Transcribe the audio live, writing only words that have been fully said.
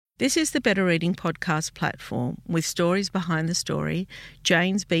This is the Better Reading Podcast platform with stories behind the story,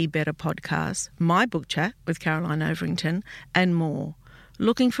 Jane's Be Better podcast, my book chat with Caroline Overington, and more.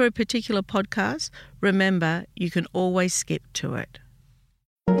 Looking for a particular podcast? Remember, you can always skip to it.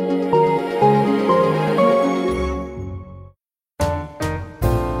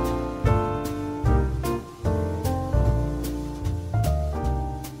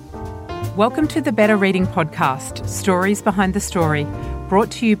 Welcome to the Better Reading Podcast, Stories Behind the Story,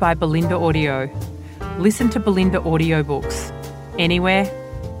 brought to you by Belinda Audio. Listen to Belinda audiobooks, anywhere,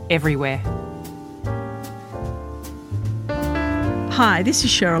 everywhere. Hi, this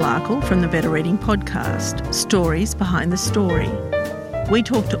is Cheryl Arkle from the Better Reading Podcast, Stories Behind the Story. We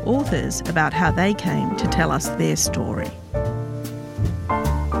talk to authors about how they came to tell us their story.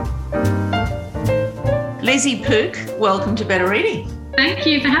 Lizzie Pook, welcome to Better Reading. Thank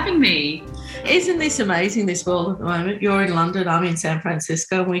you for having me. Isn't this amazing, this world at the moment? You're in London, I'm in San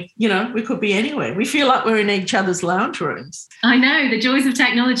Francisco. We could be anywhere. We feel like we're in each other's lounge rooms. I know, the joys of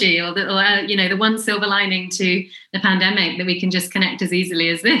technology, or the one silver lining to the pandemic, that we can just connect as easily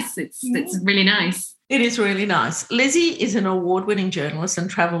as this. It's really nice. It is really nice. Lizzie is an award-winning journalist and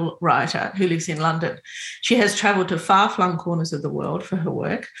travel writer who lives in London. She has travelled to far-flung corners of the world for her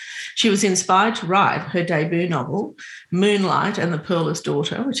work. She was inspired to write her debut novel, Moonlight and the Pearler's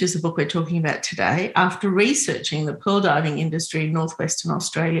Daughter, which is the book we're talking about today, after researching the pearl diving industry in northwestern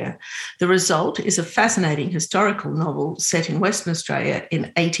Australia. The result is a fascinating historical novel set in Western Australia in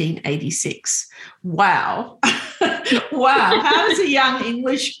 1886. Wow. Wow. How does a young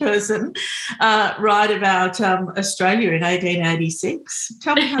English person write about Australia in 1886?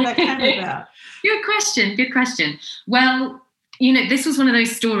 Tell me how that came about. Good question. Well, this was one of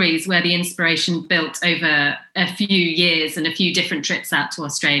those stories where the inspiration built over a few years and a few different trips out to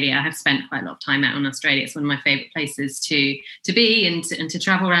Australia. I have spent quite a lot of time out in Australia. It's one of my favourite places to be and to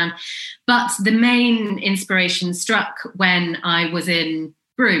travel around. But the main inspiration struck when I was in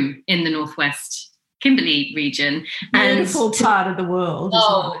Broome in the northwest Kimberley region. Beautiful part of the world.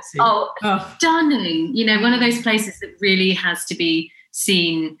 Stunning. One of those places that really has to be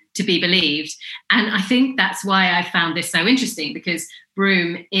seen to be believed. And I think that's why I found this so interesting, because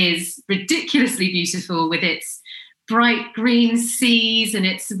Broome is ridiculously beautiful with its bright green seas and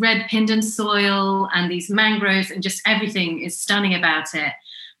its red Pindon soil and these mangroves, and just everything is stunning about it.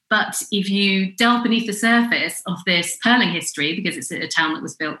 But if you delve beneath the surface of this pearling history, because it's a town that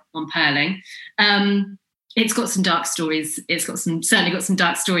was built on pearling, it's got some dark stories. It's certainly got some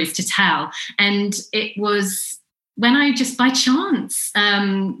dark stories to tell. And it was when I just by chance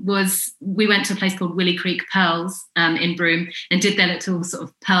we went to a place called Willie Creek Pearls in Broome and did their little sort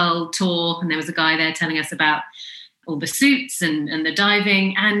of pearl tour. And there was a guy there telling us about all the suits and the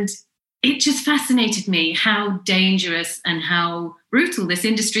diving. And it just fascinated me how dangerous and how brutal this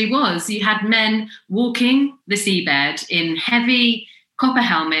industry was. You had men walking the seabed in heavy copper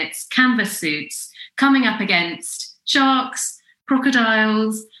helmets, canvas suits, coming up against sharks,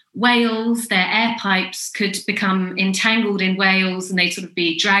 crocodiles, whales. Their air pipes could become entangled in whales and they'd sort of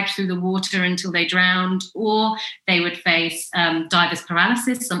be dragged through the water until they drowned, or they would face diver's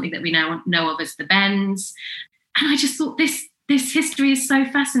paralysis, something that we now know of as the bends. And I just thought this history is so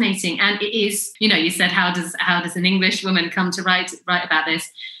fascinating. And it is, you said, how does an English woman come to write about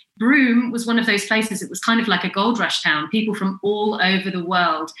this? Broome was one of those places. It was kind of like a gold rush town. People from all over the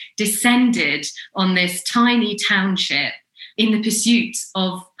world descended on this tiny township in the pursuit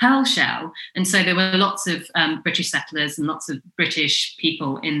of pearl shell. And so there were lots of British settlers and lots of British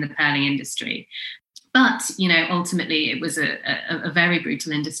people in the pearling industry. But, ultimately it was a very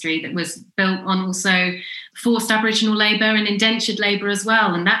brutal industry that was built on also forced Aboriginal labour and indentured labour as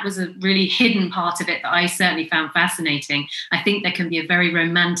well. And that was a really hidden part of it that I certainly found fascinating. I think there can be a very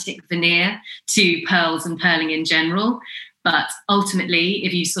romantic veneer to pearls and pearling in general. But ultimately,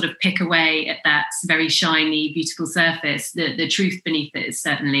 if you sort of pick away at that very shiny, beautiful surface, the truth beneath it is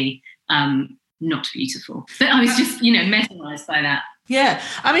certainly not beautiful. But I was just, mesmerised by that. Yeah,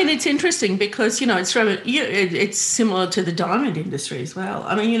 I mean, it's interesting because, it's similar to the diamond industry as well.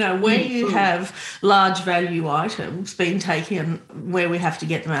 I mean, where you have large value items being taken, where we have to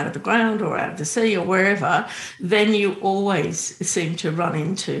get them out of the ground or out of the sea or wherever, then you always seem to run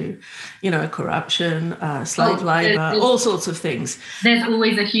into, corruption, slave labour, all sorts of things. There's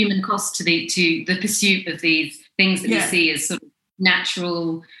always a human cost to the pursuit of these things that we see as sort of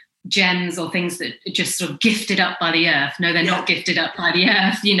natural gems or things that are just sort of gifted up by the earth. No, they're not gifted up by the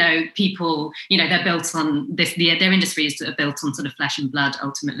earth. People, they're built on this, their industries are built on sort of flesh and blood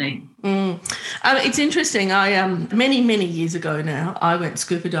ultimately. It's interesting. I many, many years ago now, I went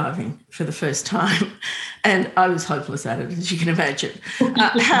scuba diving for the first time and I was hopeless at it, as you can imagine.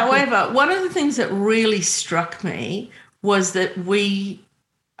 However, one of the things that really struck me was that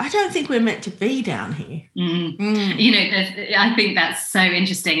I don't think we're meant to be down here. I think that's so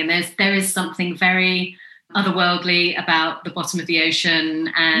interesting. And there is something very otherworldly about the bottom of the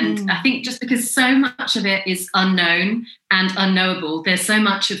ocean. And I think just because so much of it is unknown and unknowable, there's so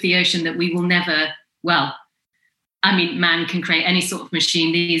much of the ocean that we will never, man can create any sort of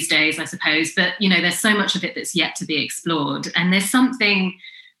machine these days, I suppose. But, there's so much of it that's yet to be explored. And there's something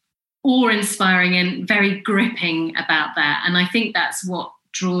awe-inspiring and very gripping about that. And I think that's what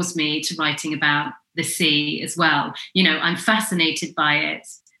draws me to writing about the sea as well. I'm fascinated by it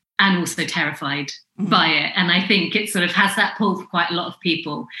and also terrified by it. And I think it sort of has that pull for quite a lot of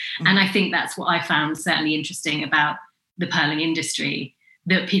people. And I think that's what I found certainly interesting about the pearling industry,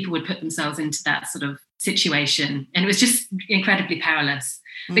 that people would put themselves into that sort of situation. And it was just incredibly perilous.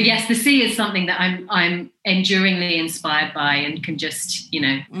 But yes, the sea is something that I'm enduringly inspired by and can just,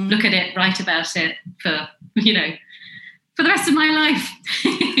 look at it, write about it for the rest of my life.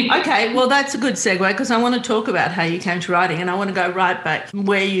 Okay, well, that's a good segue because I want to talk about how you came to writing, and I want to go right back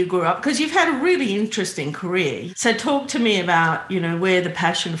where you grew up because you've had a really interesting career. So talk to me about, where the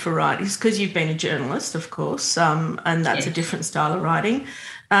passion for writing is, because you've been a journalist, of course, and that's a different style of writing.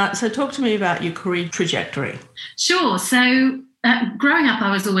 So talk to me about your career trajectory. Sure. So growing up,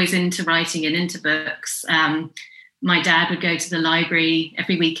 I was always into writing and into books. My dad would go to the library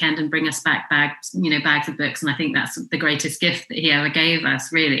every weekend and bring us back bags of books. And I think that's the greatest gift that he ever gave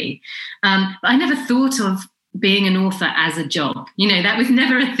us, really. But I never thought of being an author as a job. That was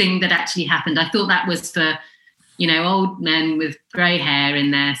never a thing that actually happened. I thought that was for, old men with grey hair in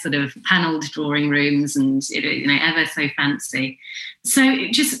their sort of panelled drawing rooms and, ever so fancy. So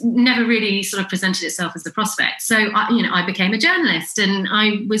it just never really sort of presented itself as a prospect. So, I became a journalist, and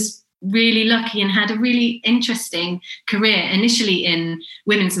I was really lucky and had a really interesting career initially in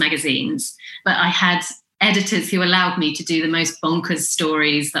women's magazines, but I had editors who allowed me to do the most bonkers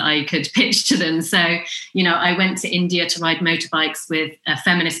stories that I could pitch to them. So, I went to India to ride motorbikes with a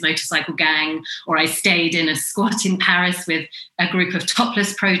feminist motorcycle gang, or I stayed in a squat in Paris with a group of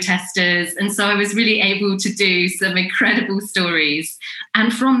topless protesters. And so I was really able to do some incredible stories.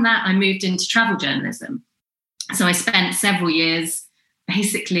 And from that, I moved into travel journalism. So I spent several years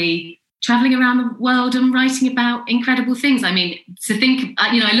basically traveling around the world and writing about incredible things. I mean, to think,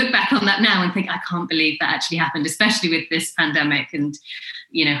 I look back on that now and think, I can't believe that actually happened, especially with this pandemic and,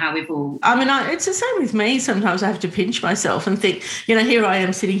 how we've all... it's the same with me. Sometimes I have to pinch myself and think, here I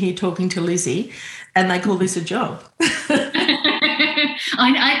am sitting here talking to Lizzie and they call this a job. I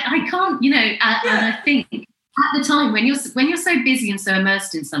can't, and I think... At the time, when you're so busy and so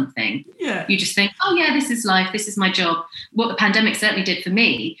immersed in something, you just think, oh, yeah, this is life, this is my job. What the pandemic certainly did for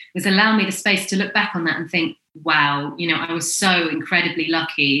me was allow me the space to look back on that and think, wow, I was so incredibly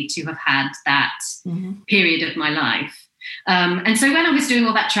lucky to have had that period of my life. And so when I was doing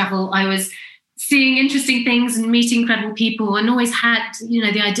all that travel, I was seeing interesting things and meeting incredible people, and always had,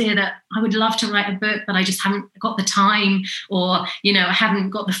 the idea that I would love to write a book, but I just haven't got the time, or, I haven't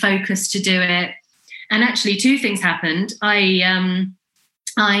got the focus to do it. And actually, two things happened. I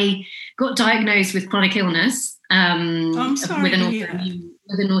got diagnosed with chronic illness, with an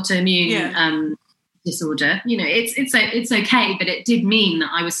autoimmune disorder. It's okay, but it did mean that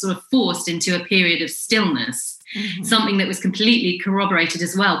I was sort of forced into a period of stillness, something that was completely corroborated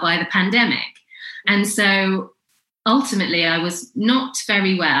as well by the pandemic. And so ultimately, I was not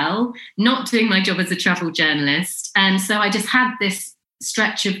very well, not doing my job as a travel journalist. And so I just had this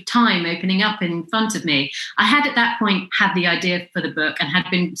stretch of time opening up in front of me. I had at that point had the idea for the book and had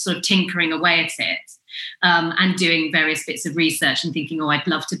been sort of tinkering away at it and doing various bits of research and thinking, I'd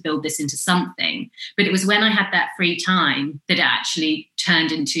love to build this into something. But it was when I had that free time that it actually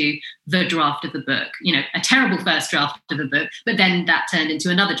turned into the draft of the book, a terrible first draft of a book, but then that turned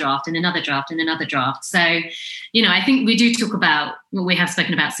into another draft and another draft and another draft. So, I think we do talk about, we have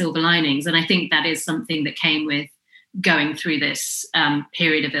spoken about silver linings, and I think that is something that came with going through this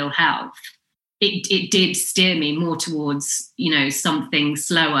period of ill health. it did steer me more towards, something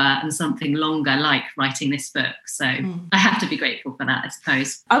slower and something longer, like writing this book. So I have to be grateful for that, I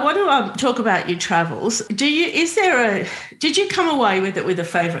suppose. I want to talk about your travels. Did you come away with it with a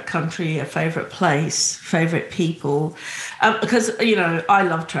favourite country, a favourite place, favourite people? Because, I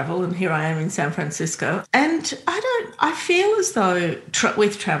love travel, and here I am in San Francisco. And I feel as though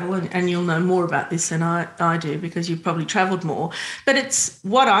with travel, and you'll know more about this than I do because you've probably travelled more, but it's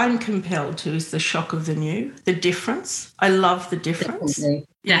what I'm compelled to is the shock of the new, the difference. I love the difference.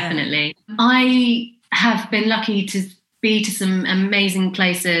 Definitely. I have been lucky to be to some amazing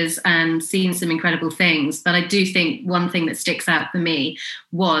places and seen some incredible things. But I do think one thing that sticks out for me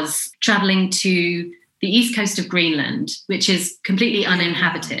was travelling to the east coast of Greenland, which is completely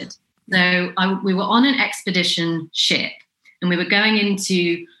uninhabited. So we were on an expedition ship, and we were going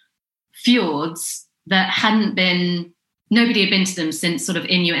into fjords that nobody had been to them since sort of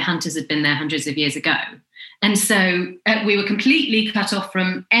Inuit hunters had been there hundreds of years ago. And so we were completely cut off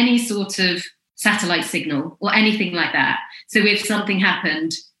from any sort of satellite signal or anything like that. So if something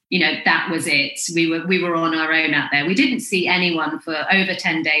happened, that was it. We were on our own out there. We didn't see anyone for over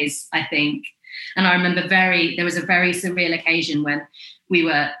 10 days, I think. And I remember there was a very surreal occasion when we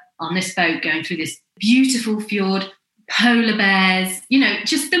were on this boat going through this beautiful fjord, polar bears,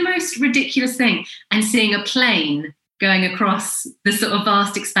 just the most ridiculous thing, and seeing a plane going across the sort of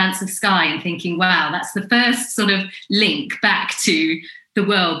vast expanse of sky and thinking, wow, that's the first sort of link back to the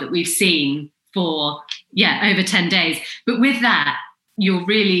world that we've seen for, over 10 days. But with that, you're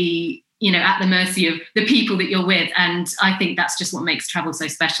really, at the mercy of the people that you're with. And I think that's just what makes travel so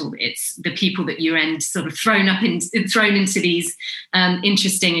special. It's the people that you're sort of thrown into these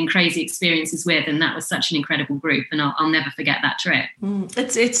interesting and crazy experiences with. And that was such an incredible group. And I'll never forget that trip.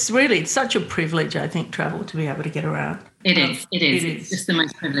 It's really such a privilege, I think, travel, to be able to get around. It is. It's just the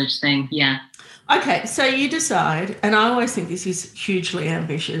most privileged thing. Yeah. Okay, so you decide, and I always think this is hugely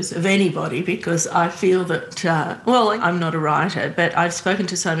ambitious of anybody, because I feel that, I'm not a writer, but I've spoken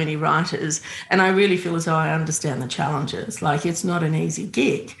to so many writers, and I really feel as though I understand the challenges. Like, it's not an easy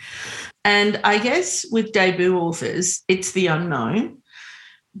gig. And I guess with debut authors, it's the unknown,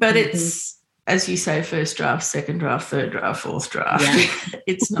 but it's, as you say, first draft, second draft, third draft, fourth draft. Yeah.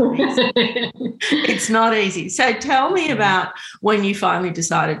 It's not easy. It's not easy. So tell me about when you finally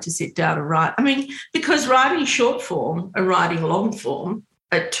decided to sit down and write. I mean, because writing short form and writing long form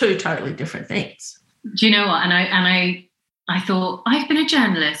are two totally different things. Do you know what? And I thought, I've been a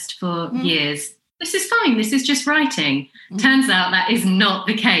journalist for years. This is fine. This is just writing. Turns out that is not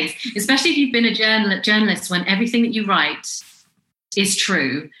the case, especially if you've been a journalist when everything that you write is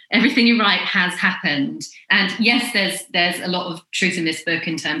true. Everything you write has happened. And yes, there's a lot of truth in this book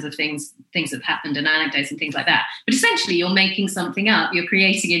in terms of things that have happened and anecdotes and things like that. But essentially, you're making something up. You're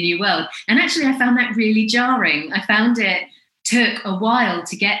creating a new world. And actually, I found that really jarring. I found it took a while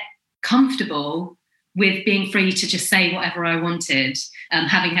to get comfortable with being free to just say whatever I wanted,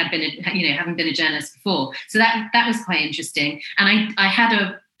 having been a journalist before. So that was quite interesting. And I had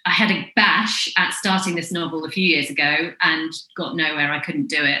a bash at starting this novel a few years ago and got nowhere. I couldn't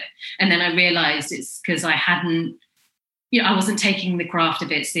do it. And then I realised it's because I wasn't taking the craft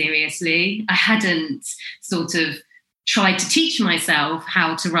of it seriously. I hadn't sort of tried to teach myself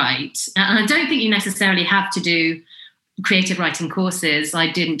how to write. And I don't think you necessarily have to do creative writing courses.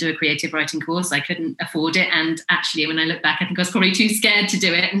 I didn't do a creative writing course. I couldn't afford it. And actually, when I look back, I think I was probably too scared to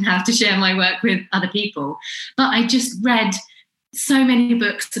do it and have to share my work with other people. But I just read so many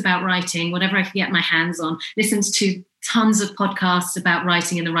books about writing, whatever I could get my hands on, listened to tons of podcasts about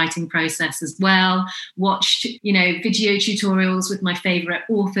writing and the writing process as well, watched, video tutorials with my favorite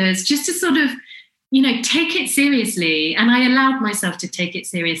authors, just to sort of, take it seriously. And I allowed myself to take it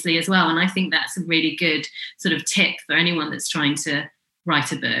seriously as well. And I think that's a really good sort of tip for anyone that's trying to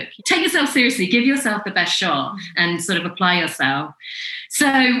write a book. Take yourself seriously, give yourself the best shot and sort of apply yourself.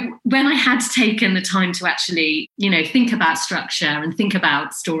 So when I had taken the time to actually, think about structure and think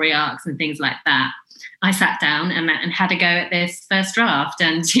about story arcs and things like that, I sat down and had a go at this first draft.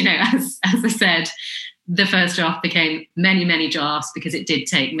 And, as I said, the first draft became many, many drafts because it did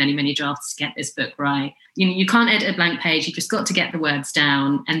take many, many drafts to get this book right. You can't edit a blank page. You've just got to get the words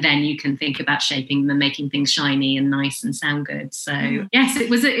down, and then you can think about shaping them and making things shiny and nice and sound good. So yes, it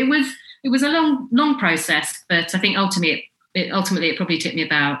was a long process, but I think ultimately it probably took me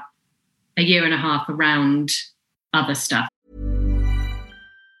about a year and a half around other stuff.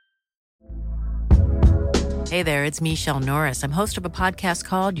 Hey there, it's Michelle Norris. I'm host of a podcast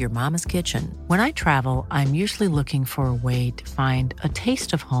called Your Mama's Kitchen. When I travel, I'm usually looking for a way to find a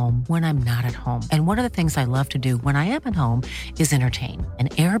taste of home when I'm not at home. And one of the things I love to do when I am at home is entertain.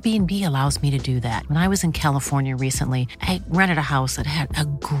 And Airbnb allows me to do that. When I was in California recently, I rented a house that had a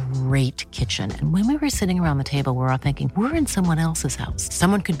great kitchen. And when we were sitting around the table, we're all thinking, we're in someone else's house.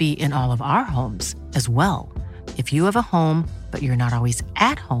 Someone could be in all of our homes as well. If you have a home, but you're not always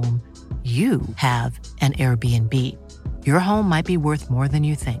at home, you have an Airbnb. Your home might be worth more than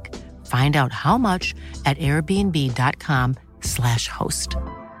you think. Find out how much at airbnb.com/host.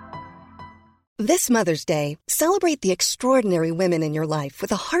 This Mother's Day, celebrate the extraordinary women in your life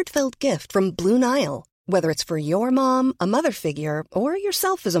with a heartfelt gift from Blue Nile. Whether it's for your mom, a mother figure, or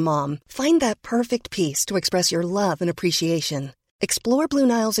yourself as a mom, find that perfect piece to express your love and appreciation. Explore Blue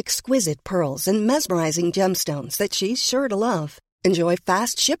Nile's exquisite pearls and mesmerizing gemstones that she's sure to love. Enjoy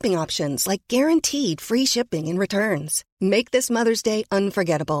fast shipping options like guaranteed free shipping and returns. Make this Mother's Day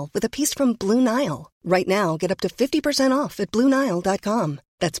unforgettable with a piece from Blue Nile. Right now, get up to 50% off at BlueNile.com.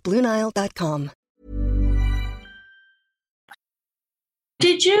 That's BlueNile.com.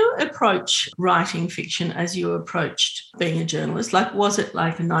 Did you approach writing fiction as you approached being a journalist? Like, was it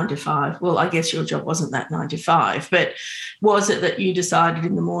like a 9 to 5? Well, I guess your job wasn't that 9 to 5, but was it that you decided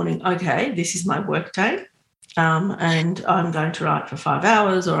in the morning, okay, this is my work day? And I'm going to write for 5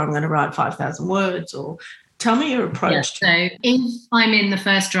 hours, or I'm going to write 5,000 words, or tell me your approach. Yeah, so if I'm in the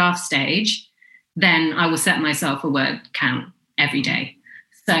first draft stage, then I will set myself a word count every day.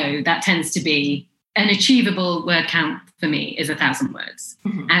 So that tends to be an achievable word count for me is 1,000 words.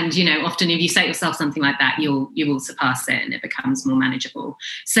 Mm-hmm. And, often if you set yourself something like that, you will surpass it and it becomes more manageable.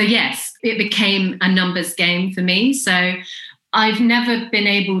 So yes, it became a numbers game for me. So I've never been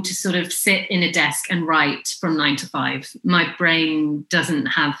able to sort of sit in a desk and write from 9 to 5. My brain doesn't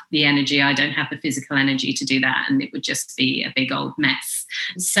have the energy. I don't have the physical energy to do that. And it would just be a big old mess.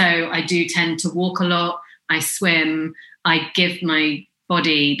 So I do tend to walk a lot. I swim. I give my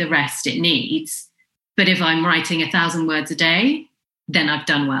body the rest it needs. But if I'm writing 1,000 words a day, then I've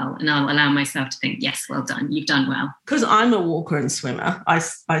done well. And I'll allow myself to think, yes, well done. You've done well. Because I'm a walker and swimmer. I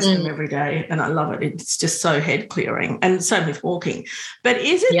swim every day and I love it. It's just so head clearing, and so with walking. But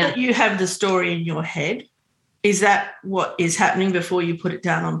is it that you have the story in your head? Is that what is happening before you put it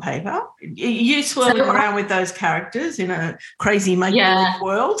down on paper? You swirling around with those characters in a crazy make-believe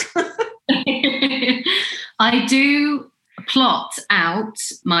world? I do plot out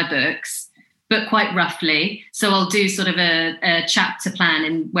my books, but quite roughly. So I'll do sort of a chapter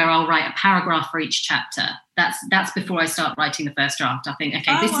plan where I'll write a paragraph for each chapter. That's before I start writing the first draft. I think,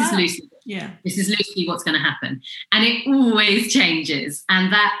 okay, this is loosely what's going to happen. And it always changes.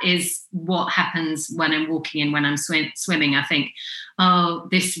 And that is what happens when I'm walking and when I'm swimming. I think, oh,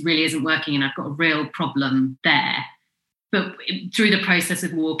 this really isn't working and I've got a real problem there. But through the process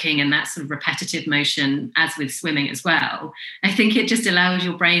of walking and that sort of repetitive motion, as with swimming as well, I think it just allows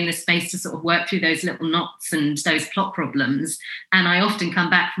your brain the space to sort of work through those little knots and those plot problems. And I often come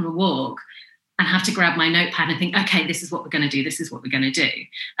back from a walk and have to grab my notepad and think, okay, this is what we're going to do. This is what we're going to do.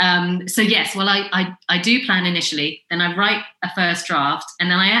 So yes, well, I do plan initially, then I write a first draft, and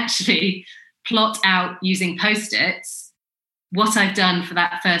then I actually plot out using Post-its what I've done for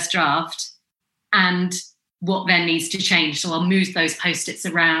that first draft and what then needs to change. So I'll move those Post-its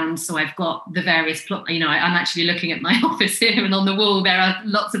around. So I've got the various plot, I'm actually looking at my office here, and on the wall there are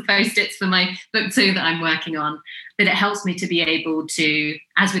lots of Post-its for my book 2 that I'm working on. But it helps me to be able to,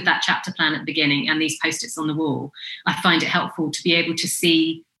 as with that chapter plan at the beginning and these Post-its on the wall, I find it helpful to be able to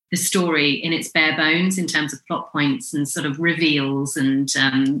see the story in its bare bones in terms of plot points and sort of reveals and,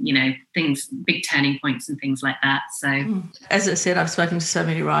 things, big turning points and things like that. So, as I said, I've spoken to so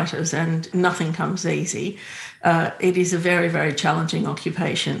many writers and nothing comes easy. It is a very, very challenging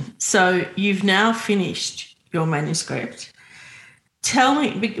occupation. So you've now finished your manuscript. Tell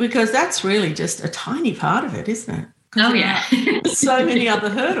me, because that's really just a tiny part of it, isn't it? Oh, yeah. So many other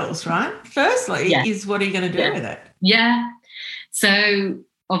hurdles, right? Firstly, is what are you going to do with it? Yeah. So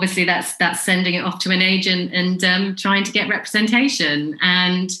obviously that's sending it off to an agent and trying to get representation.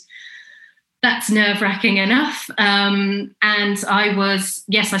 And that's nerve-wracking enough. And I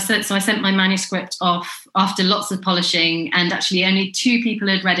sent my manuscript off after lots of polishing, and actually only 2 people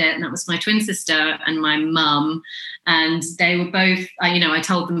had read it, and that was my twin sister and my mum. And they were both, I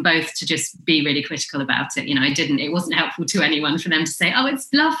told them both to just be really critical about it. It wasn't helpful to anyone for them to say, oh, it's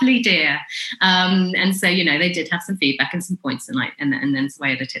lovely, dear. And so, they did have some feedback and some points, and then so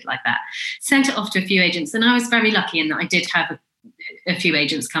I edited like that. Sent it off to a few agents, and I was very lucky in that I did have a few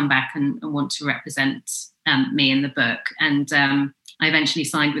agents come back and want to represent me in the book. And I eventually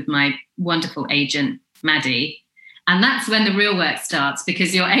signed with my wonderful agent, Maddie. And that's when the real work starts,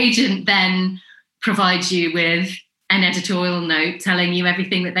 because your agent then provides you with an editorial note telling you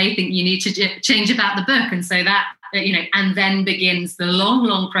everything that they think you need to change about the book. And so that, and then begins the long,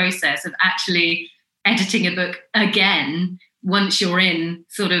 long process of actually editing a book again once you're in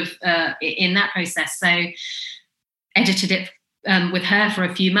sort of in that process. So edited it with her for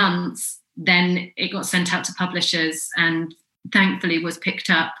a few months. Then it got sent out to publishers and thankfully was picked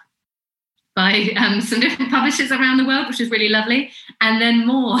up by some different publishers around the world, which was really lovely. And then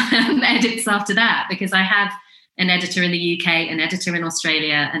more edits after that, because I had an editor in the UK, an editor in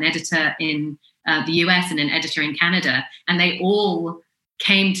Australia, an editor in the US, and an editor in Canada. And they all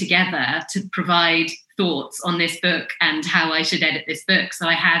came together to provide thoughts on this book and how I should edit this book. So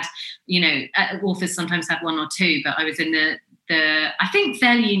I had, authors sometimes have one or two, but I was in the I think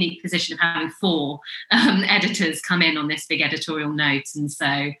fairly unique position of having 4 editors come in on this big editorial note. And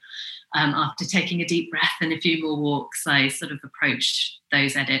so after taking a deep breath and a few more walks, I sort of approached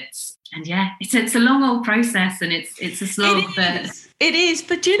those edits. And yeah, it's a long old process, and it's a slog. It is,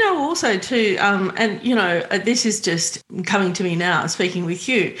 but also too, this is just coming to me now, speaking with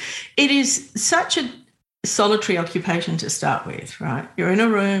you, it is such a solitary occupation to start with, right? You're in a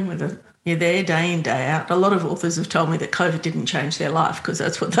room you're there day in, day out. A lot of authors have told me that COVID didn't change their life because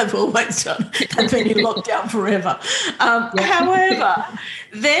that's what they've always done. They've been in lockdown forever. However,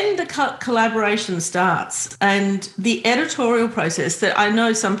 then the collaboration starts, and the editorial process that I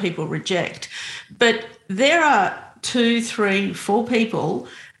know some people reject, but there are 2, 3, 4 people,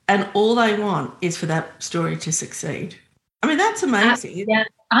 and all they want is for that story to succeed. I mean, that's amazing. Yeah,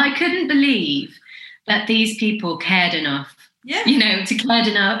 I couldn't believe that these people cared enough. Yeah. To care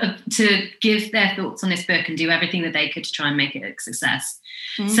enough to give their thoughts on this book and do everything that they could to try and make it a success.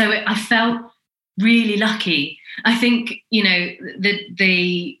 So I felt really lucky. I think,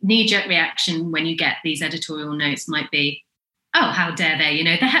 the knee-jerk reaction when you get these editorial notes might be, oh, how dare they?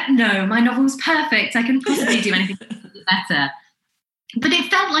 No, my novel's perfect. I can possibly do anything better. But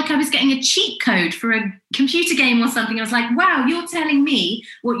it felt like I was getting a cheat code for a computer game or something. I was like, wow, you're telling me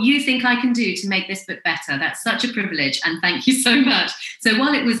what you think I can do to make this book better. That's such a privilege, and thank you so much. So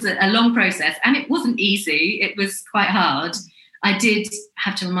while it was a long process, and it wasn't easy, it was quite hard, I did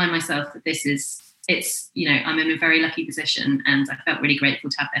have to remind myself that I'm in a very lucky position, and I felt really grateful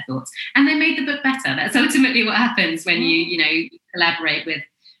to have their thoughts. And they made the book better. That's ultimately what happens when you collaborate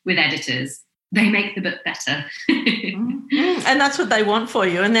with editors. They make the book better. And that's what they want for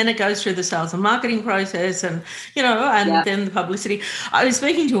you. And then it goes through the sales and marketing process and then the publicity. I was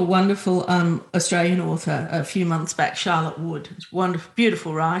speaking to a wonderful Australian author a few months back, Charlotte Wood, wonderful,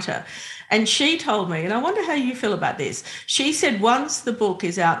 beautiful writer. And she told me, and I wonder how you feel about this, she said once the book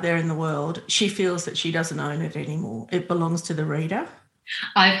is out there in the world, she feels that she doesn't own it anymore. It belongs to the reader.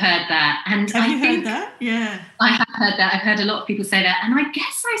 I've heard that. And Have you heard that? Yeah. I have heard that. I've heard a lot of people say that. And I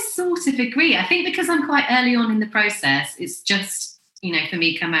guess I sort of agree. I think because I'm quite early on in the process, it's just, for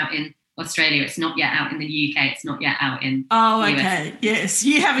me, come out in Australia. It's not yet out in the UK. It's not yet out in the US. Yes.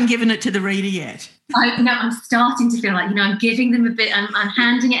 You haven't given it to the reader yet. I'm starting to feel like, I'm giving them a bit, I'm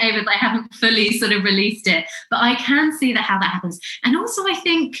handing it over, but I haven't fully sort of released it. But I can see how that happens. And also I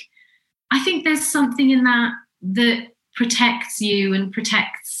think there's something in that protects you and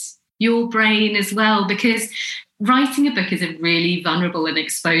protects your brain as well, because writing a book is a really vulnerable and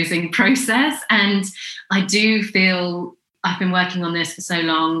exposing process. And I do feel I've been working on this for so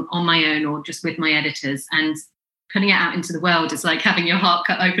long on my own or just with my editors, and putting it out into the world is like having your heart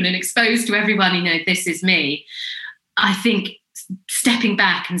cut open and exposed to everyone, this is me. I think stepping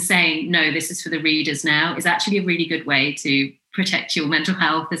back and saying, no, this is for the readers now, is actually a really good way to protect your mental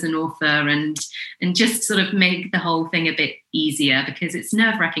health as an author and just sort of make the whole thing a bit easier, because it's a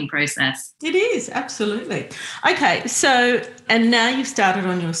nerve-wracking process. It is, absolutely. Okay, so, and now you've started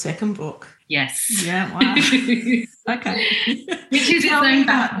on your second book. Yes. Yeah, wow. Okay. Which is its own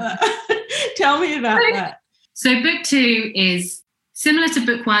battle. Tell me about that. So book 2 is similar to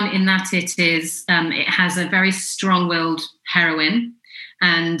book 1 in that it has a very strong-willed heroine.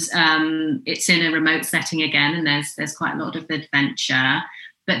 And it's in a remote setting again, and there's quite a lot of adventure.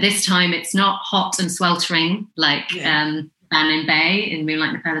 But this time it's not hot and sweltering like Bannon Bay in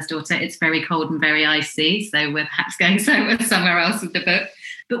Moonlight Napella's Daughter. It's very cold and very icy, so we're perhaps going somewhere else with the book.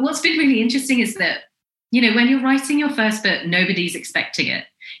 But what's been really interesting is that, when you're writing your first book, nobody's expecting it.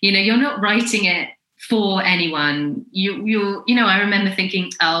 You're not writing it for anyone. I remember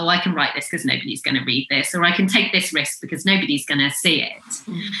thinking, oh, I can write this because nobody's going to read this, or I can take this risk because nobody's going to see it.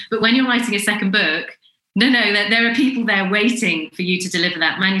 But when you're writing a second book, there are people there waiting for you to deliver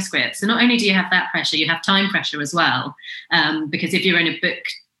that manuscript. So not only do you have that pressure, you have time pressure as well. Because if you're in a book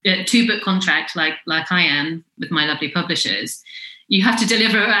 2-book contract like I am with my lovely publishers, you have to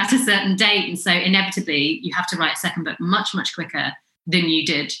deliver at a certain date. And so inevitably you have to write a second book much, much quicker than you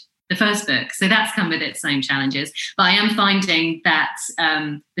did the first book. So that's come with its own challenges. But I am finding that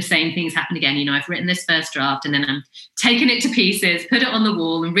the same things happen again. You know, I've written this first draft and then I'm taking it to pieces, put it on the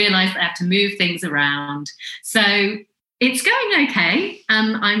wall and realize that I have to move things around. So it's going okay.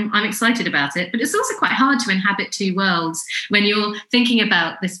 I'm excited about it, but it's also quite hard to inhabit two worlds when you're thinking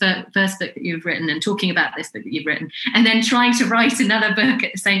about this first book that you've written and talking about this book that you've written, and then trying to write another book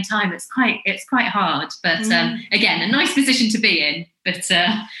at the same time. It's quite hard. But again, a nice position to be in. But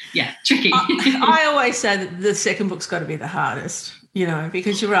tricky. I always say that the second book's got to be the hardest. You know,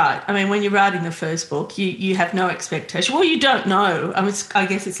 because you're right. I mean, when you're writing the first book, you have no expectation. Well, you don't know. I mean, I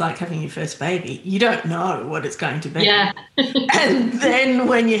guess it's like having your first baby. You don't know what it's going to be. Yeah. And then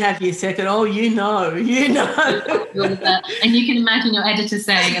when you have your second, you know. And you can imagine your editor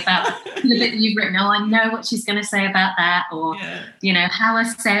saying about the bit you've written, I know what she's going to say about that. Or, you know, how are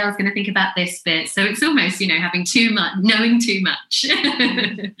sales going to think about this bit? So it's almost, you know, having too much, knowing too much.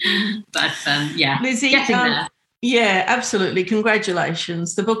 But, Lizzie, getting there. Yeah, absolutely.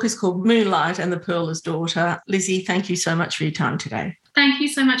 Congratulations. The book is called Moonlight and the Pearler's Daughter. Lizzie, thank you so much for your time today. Thank you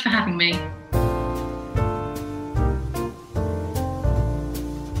so much for having me.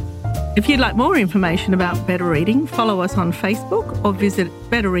 If you'd like more information about Better Reading, follow us on Facebook or visit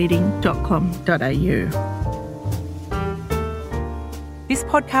betterreading.com.au. This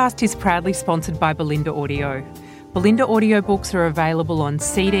podcast is proudly sponsored by Belinda Audio. Belinda audiobooks are available on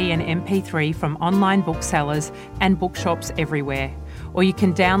CD and MP3 from online booksellers and bookshops everywhere, or you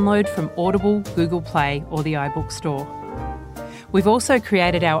can download from Audible, Google Play or the iBook Store. We've also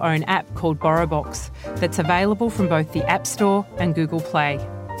created our own app called BorrowBox that's available from both the App Store and Google Play.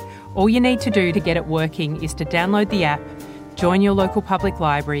 All you need to do to get it working is to download the app, join your local public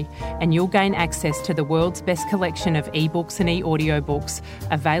library, and you'll gain access to the world's best collection of ebooks and e-audiobooks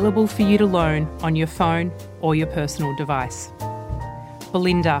available for you to loan on your phone or your personal device.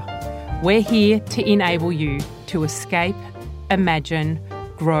 Belinda, we're here to enable you to escape, imagine,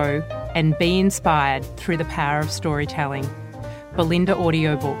 grow, and be inspired through the power of storytelling. Belinda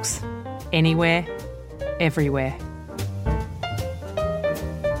Audiobooks. Anywhere, everywhere.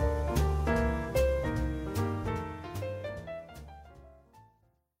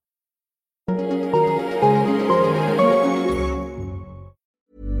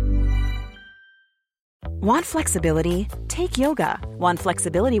 Want flexibility? Take yoga. Want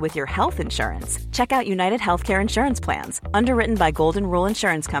flexibility with your health insurance? Check out United Healthcare Insurance Plans. Underwritten by Golden Rule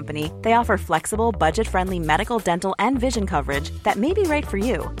Insurance Company, they offer flexible, budget-friendly medical, dental, and vision coverage that may be right for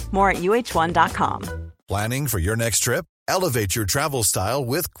you. More at uh1.com. Planning for your next trip? Elevate your travel style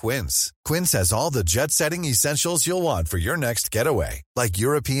with Quince. Quince has all the jet-setting essentials you'll want for your next getaway, like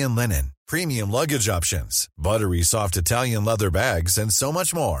European linen, premium luggage options, buttery soft Italian leather bags, and so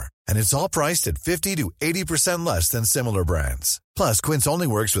much more. And it's all priced at 50 to 80% less than similar brands. Plus, Quince only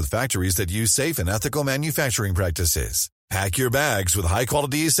works with factories that use safe and ethical manufacturing practices. Pack your bags with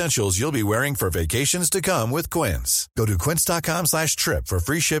high-quality essentials you'll be wearing for vacations to come with Quince. Go to quince.com/trip for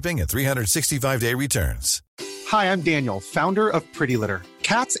free shipping and 365-day returns. Hi, I'm Daniel, founder of Pretty Litter.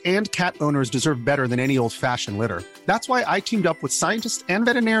 Cats and cat owners deserve better than any old-fashioned litter. That's why I teamed up with scientists and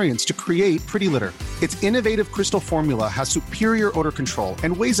veterinarians to create Pretty Litter. Its innovative crystal formula has superior odor control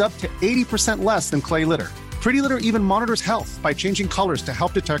and weighs up to 80% less than clay litter. Pretty Litter even monitors health by changing colors to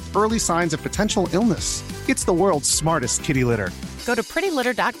help detect early signs of potential illness. It's the world's smartest kitty litter. Go to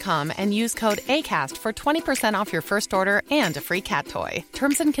prettylitter.com and use code ACAST for 20% off your first order and a free cat toy.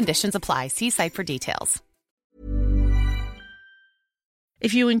 Terms and conditions apply. See site for details.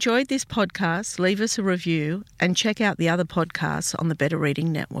 If you enjoyed this podcast, leave us a review and check out the other podcasts on the Better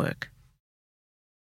Reading Network.